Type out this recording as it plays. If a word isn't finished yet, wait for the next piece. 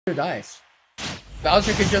dies.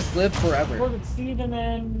 Bowser could just live forever. Or with Steve and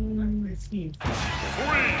then Steve. 3,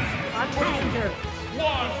 I'm taking care.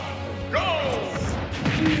 1, go!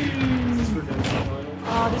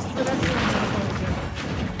 This is the next one.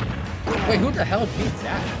 Wait, who the hell beat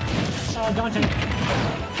that? Dante.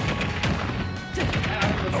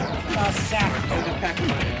 Sack.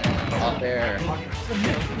 Up there. The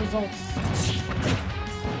mixed results.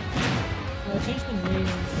 Change the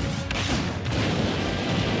names.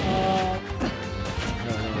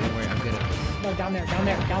 No, don't worry, I'm good at this. No, down there.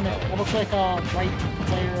 Double click right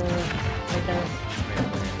player right there.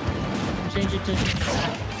 And change it to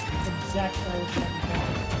Zach.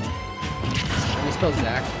 Can you spell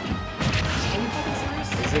Zach? Are you fucking serious?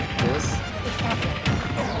 Is it this? It's happening.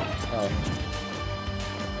 Oh.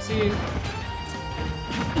 See.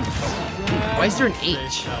 Why is there an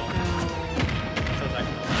H?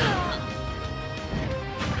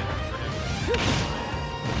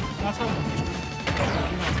 That's what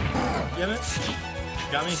Get it?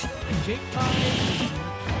 Got me? Jclyde.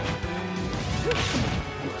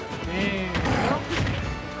 There you go.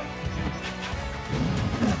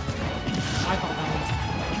 I thought that was.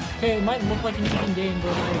 Okay, it might look like an even game,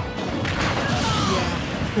 but like.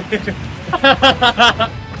 Yeah.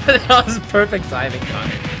 That was perfect timing,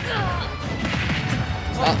 Connor.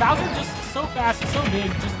 So, like, Bowser just so fast, so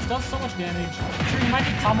big, just does so much damage. Sure, he might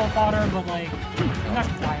be combo fodder, but like, he's not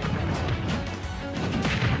gonna die.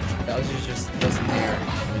 Bowser just doesn't dare.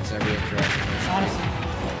 It's every interaction. Honestly.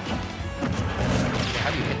 How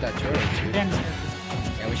do you hit that turret, dude? Damn.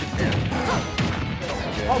 Yeah, we should fan.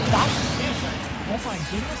 Oh, Bowser is. Oh my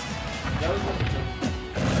goodness.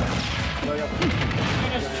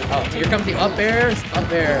 Oh, here comes the up airs.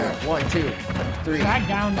 Up air. 1, 2, 3. Drag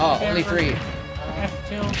down. Oh, only 3.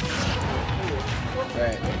 F2.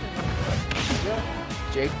 Alright.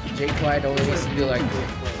 Jclyde only needs to do like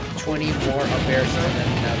 20 more up airs and then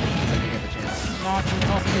have a chance. Not it's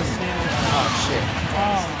also just stand. Oh shit.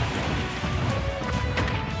 Oh.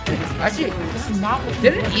 Actually, This is not what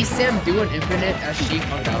didn't Esam do an infinite as Sheik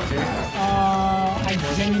on Bowser? I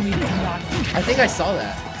genuinely do not know. I think I saw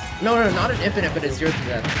that. No, not an infinite, but it's 0 to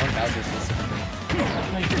death on Bowser specifically.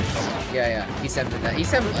 Like, Yeah, Esam did that.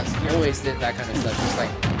 Esam always did that kind of stuff, just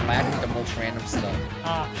like lacking the most random stuff.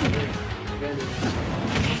 This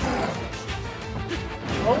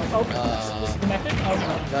is the method? Oh,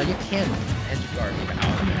 No, you can't edge guard no. without.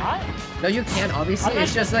 Not? No, you can, obviously.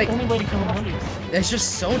 It's just like, the only way to kill him is. it's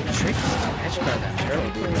just so tricky to edge guard that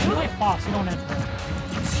turtle, dude. You like Fox, you don't edge guard.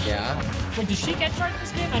 Yeah. Wait, does Sheik edge guard in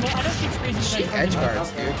this game? I know Sheik's crazy with She edge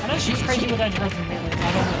guards, dude. I know she's crazy with edge guards in melee.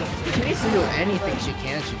 I don't know. She needs to do anything she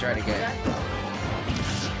can to try to get.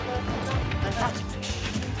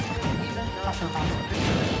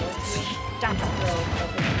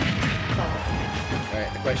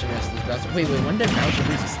 Alright, the question is, does Bowser... Wait, when did Bowser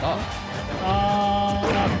lose his stock? Oh,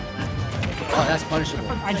 that's punishable.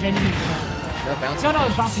 I genuinely don't know. No bouncing. No,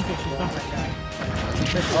 it's bouncing fish. It's bouncing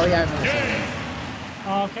fish. Oh yeah, I remember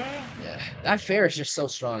that. Okay. Yeah, that fair is just so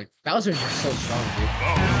strong. Bowser's just so strong, dude.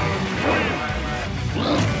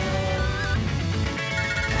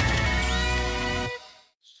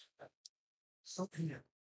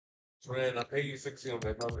 Friend, I pay you 60 on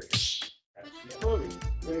that number.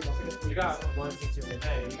 You got 1, 6, 2, 8.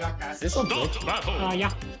 Hey, you got cash? Is this on Twitch?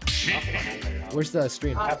 Yeah. Where's the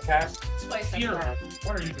stream? Have cash? Here.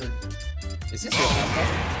 What are you doing? Is this your laptop?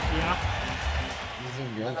 Yeah. Using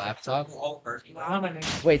your laptop? I'm an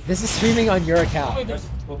Wait, this is streaming on your account. Wait, there's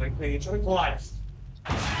Well, they pay each other lives.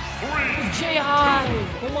 J.I.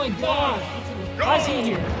 Oh my god. Why is he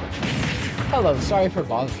here? Hello, sorry for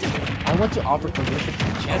bothering you. I want to offer commission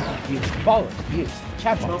to channel views, followers, views,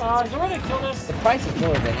 chat box. Is there a way to kill this? The price is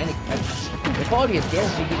lower than any competitor. The quality is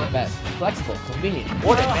guaranteed to be the best. Flexible, convenient,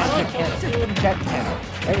 order management panel, chat panel.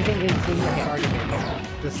 Everything is in your hand.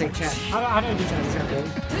 The same chat. How do I do that?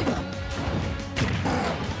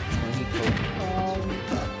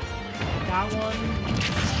 That one.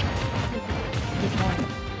 This one.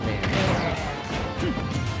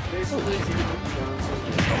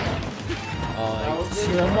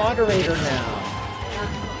 You're a moderator now.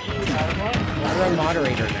 You're a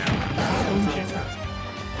moderator now.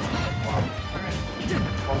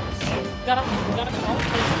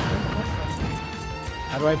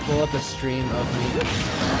 How do I pull up a stream of me?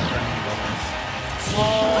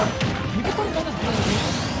 You can put it on this video.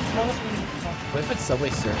 What if it's Subway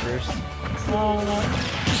Surfers?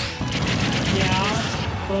 Yeah,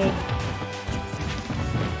 but...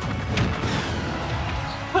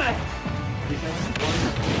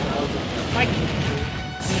 Mike! I'm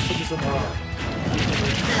gonna put this on the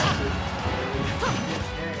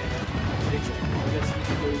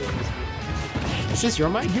Is this your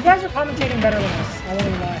mic? You guys are commentating better than us. I won't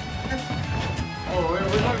even lie. Oh, we're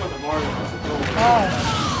talking about the Mario. Oh.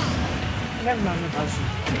 Never mind.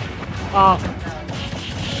 Oh.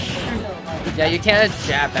 Yeah, you can't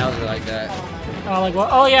jab Bowser like that. Oh, like what?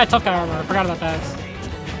 Oh yeah, tough guy armor. I forgot about that.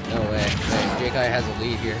 No way. Wait, Jclyde has a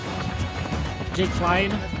lead here.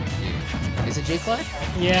 Jclyde? Is it Jclyde?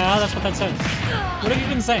 Yeah, that's what that says. What have you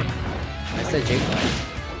been saying? I said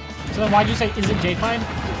Jclyde. So then why'd you say, is it Jclyde?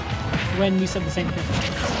 When you said the same thing.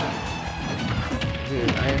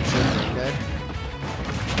 Dude, I am so good.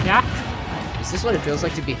 Yeah? Is this what it feels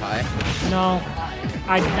like to be high? No.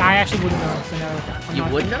 I actually wouldn't know, so no. You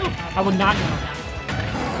would know? I would not know.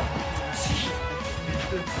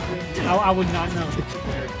 I would not know.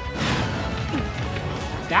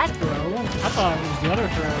 That throw? I thought it was the other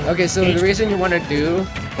throw. Okay, so the reason you want to do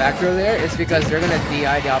back throw there is because they're going to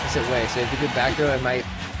DI the opposite way. So if you do back throw, it might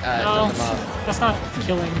dump them off. That's not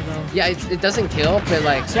killing, though. Yeah, it doesn't kill, but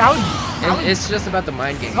like, See, it's just about the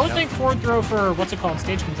mind game. I would think forward throw for, what's it called,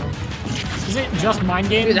 stage control. Is it just mind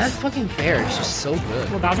games? Dude, that's fucking fair. It's just so good.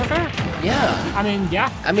 Well, Bowser fair? Yeah. I mean,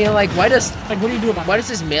 yeah. I mean, like, why does... Like, what do you do about Why does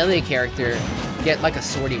this melee character get, like, a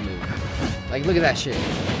swordy move? Like, look at that shit.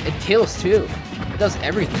 It kills, too. It does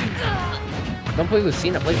everything. Don't play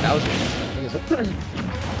Lucina, play Bowser.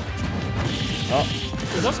 Oh.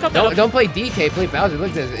 Don't play DK, play Bowser. Look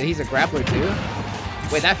at this. He's a grappler, too.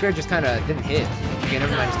 Wait, that fair just kind of didn't hit. Okay,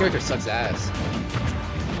 never mind. This character sucks ass.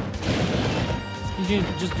 You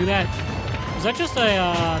can just do that. Was that just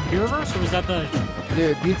a B reverse, or was that the...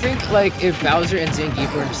 Dude, do you think, like, if Bowser and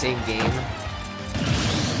Zangief were in the same game,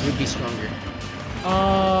 you'd be stronger?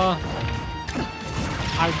 I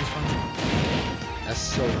would be stronger. That's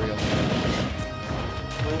so real.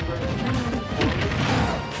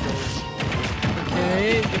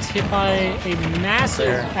 Okay, gets hit by a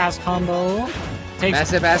massive ass combo.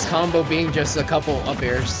 Massive ass combo being just a couple up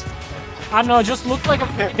airs. I don't know, it just looked like a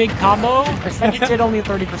big combo, and it did only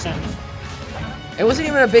 30%. It wasn't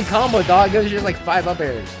even a big combo, dog. It was just like 5 up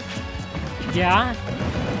airs. Yeah?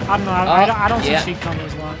 I don't know, I don't see Sheik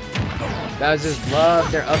combos a lot. Bowser's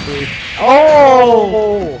love their up B.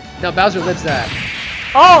 Oh! No, Bowser lives that.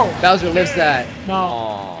 Oh! Bowser lives that. No.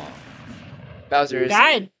 Aww. Bowser is...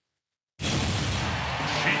 Died.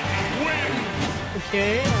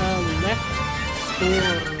 Okay, left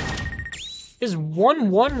score is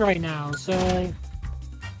 1-1 right now, so...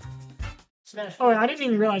 Oh, I didn't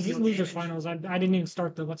even realize these losers finals. I didn't even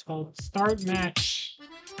start the, what's it called, start match.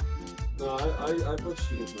 No, I put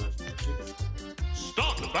Sheik as match.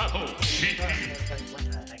 Start the battle, Sheik.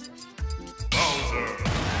 Bowser.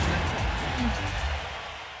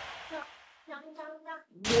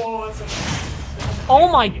 Oh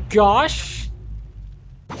my gosh!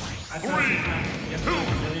 3, 2,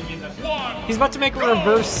 1. He's about to make a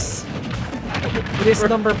reverse. This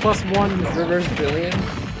number plus 1. Reverse billion?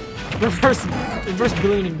 Reverse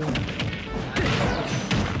billioning bill.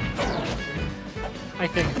 I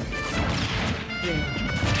think. Yeah.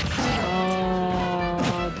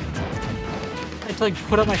 I have to like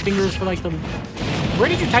put up my fingers for like the. Where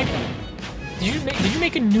did you type that? Did you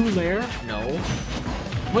make a new layer? No.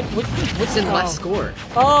 What's in left score?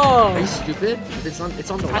 Oh. Are you stupid? It's on the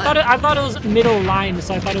left. I thought it was middle line,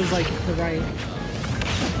 so I thought it was like the right.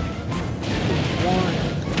 1.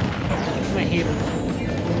 I'm a hater.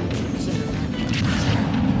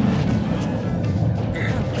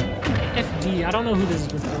 FD. I don't know who this is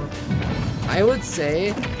good for. I would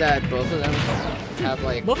say that both of them have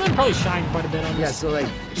like... Both of them probably shine quite a bit on this. Yeah, so like,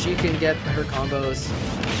 she can get her combos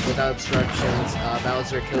without obstructions.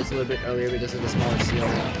 Bowser kills a little bit earlier because of the smaller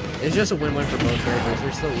ceiling. It's just a win-win for both characters.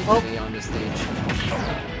 They're still equally on this stage.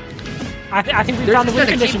 I think we found the win They're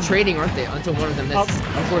condition. keep trading, aren't they? Until one of them misses.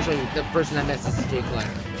 Unfortunately, the person that misses is Jclyde.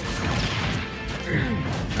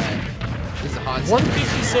 Alright. This is a hot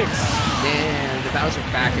 156. Damn, the Bowser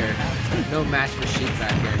backer. No match for Sheik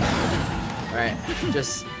backer. Alright,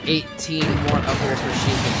 just 18 more up airs for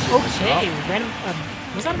Sheik. Okay, random.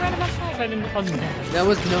 Was that a random match? I didn't. That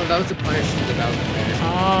was a punish to the Bowser backer.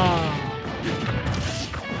 Ah.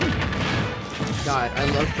 God, I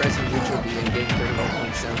love pressing neutral B and getting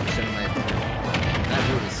 31.7% of my opponent. That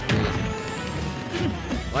move is crazy.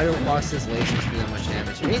 Why don't Fox's lasers do that much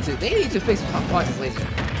damage? They need to fix Fox's laser.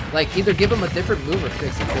 Like, either give him a different move or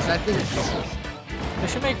fix it, because that thing is useless. They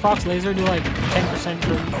should make Fox Laser do like 10%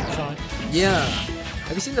 per shot. Yeah.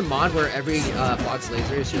 Have you seen the mod where every Fox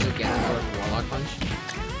laser is just a Ganondorf Warlock punch?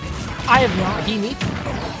 I have not. He needs...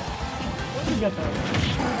 Where did you get that?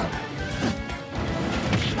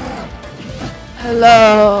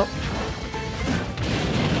 Hello.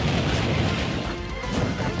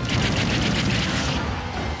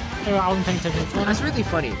 I wasn't paying attention. That's really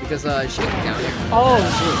funny because Sheik down here. Oh,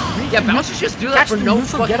 Yeah, Bowsers just do that Catch for the no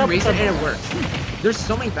neutral fucking get-up reason with and it works. There's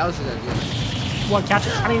so many Bowsers that do that. what, catch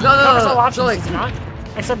it? I mean, No, there's no so options, like- is it not?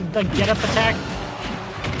 Except the get up attack.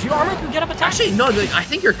 Do you armor can get up attack? Actually, no, I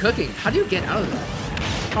think you're cooking. How do you get out of that?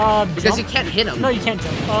 Because you jump? can't hit him. No, you can't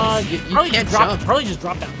jump. You probably can't just drop. jump. Probably just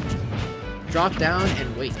drop down. Drop down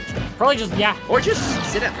and wait. Probably just Or just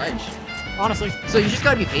sit at ledge. honestly. So you just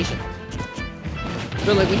gotta be patient.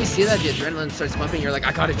 But like when you see that the adrenaline starts pumping, you're like,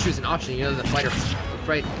 I gotta choose an option. You know, the fight.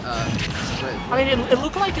 I mean, it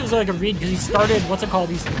looked like it was like a read because he started. What's it called?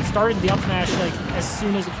 He started the up smash like as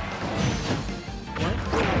soon as. What?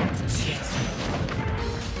 Yes.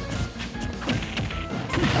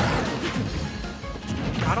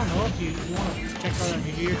 I don't know if you want to check out that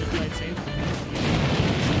video or just play it safe.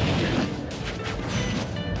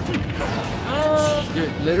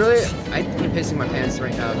 Dude, literally, I'd be pissing my pants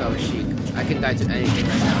right now if I was Sheik. I can die to anything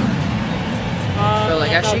right now. But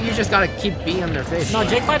like, no, Sheik, you just gotta keep beating on their face. No,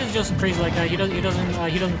 Jclyde is just crazy like that. He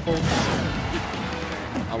doesn't fold.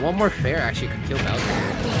 One more fair actually could kill Bowser.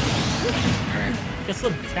 Alright. Gets the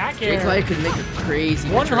back air. Jclyde could make a crazy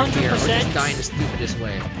return here, or 100%. just die in the stupidest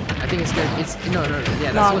way. I think it's gonna, no,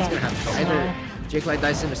 yeah, that's what's gonna happen. Either Jclyde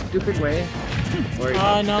dies in a stupid way, or he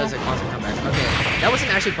does a constant comeback. Okay, that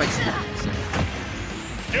wasn't actually quite stupid. So.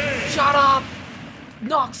 Shut up!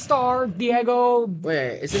 Knockstar, Diego.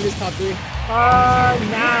 Wait, isn't this top 3?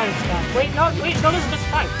 Now it's not. Wait, no, this is best of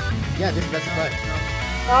 5. Yeah, this is best of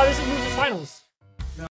 5. This is losers finals.